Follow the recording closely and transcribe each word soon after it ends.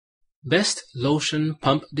Best Lotion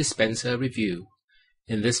Pump Dispenser Review.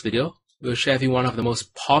 In this video, we'll share with you one of the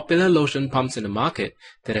most popular lotion pumps in the market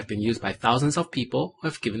that have been used by thousands of people who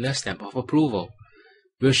have given their stamp of approval.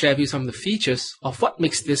 We'll share with you some of the features of what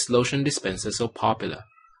makes this lotion dispenser so popular.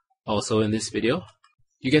 Also in this video,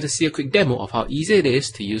 you get to see a quick demo of how easy it is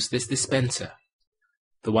to use this dispenser.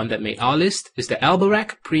 The one that made our list is the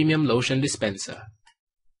ALBAYRAK Premium Lotion Dispenser.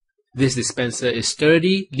 This dispenser is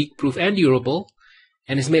sturdy, leak-proof and durable,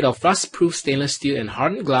 and is made of rust-proof stainless steel and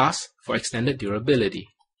hardened glass for extended durability.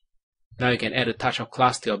 Now you can add a touch of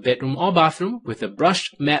class to your bedroom or bathroom with a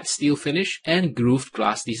brushed matte steel finish and grooved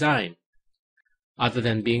glass design. Other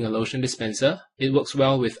than being a lotion dispenser, it works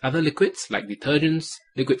well with other liquids like detergents,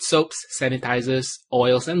 liquid soaps, sanitizers,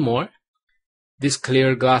 oils, and more. This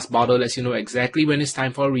clear glass bottle lets you know exactly when it's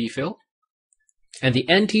time for a refill. And the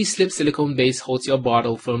anti-slip silicone base holds your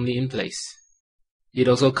bottle firmly in place. It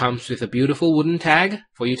also comes with a beautiful wooden tag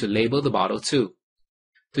for you to label the bottle too.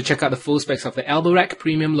 To check out the full specs of the ALBAYRAK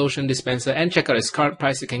Premium Lotion Dispenser and check out its current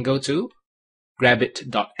price, you can go to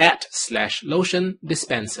grabit.at/lotion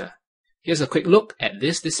dispenser. Here's a quick look at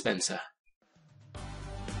this dispenser.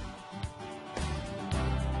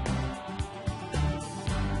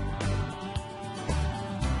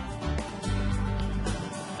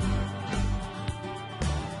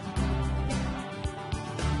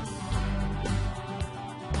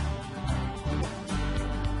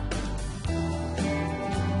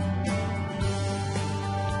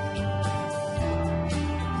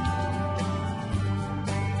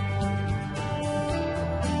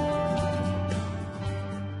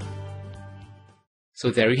 So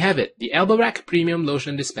there you have it, the ALBAYRAK Premium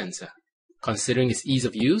Lotion Dispenser. Considering its ease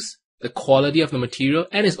of use, the quality of the material,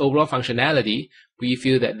 and its overall functionality, we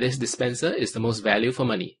feel that this dispenser is the most value for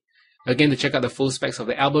money. Again, to check out the full specs of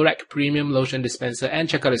the ALBAYRAK Premium Lotion Dispenser and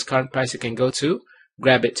check out its current price, you can go to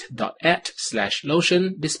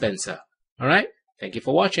grabit.at/lotion dispenser. Alright, thank you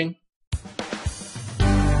for watching.